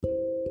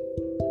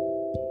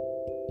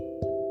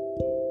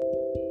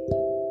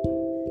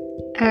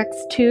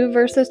Acts 2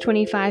 verses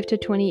 25 to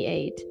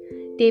 28.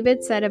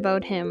 David said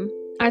about him,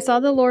 I saw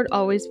the Lord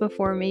always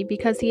before me,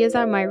 because he is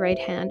at my right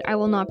hand, I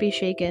will not be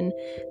shaken.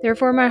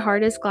 Therefore my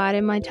heart is glad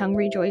and my tongue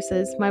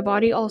rejoices. My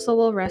body also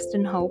will rest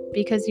in hope,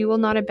 because you will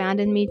not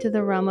abandon me to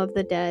the realm of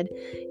the dead.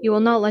 You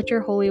will not let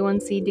your Holy One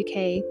see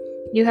decay.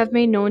 You have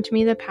made known to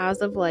me the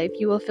paths of life.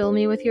 You will fill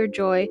me with your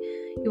joy.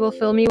 You will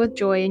fill me with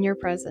joy in your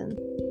presence.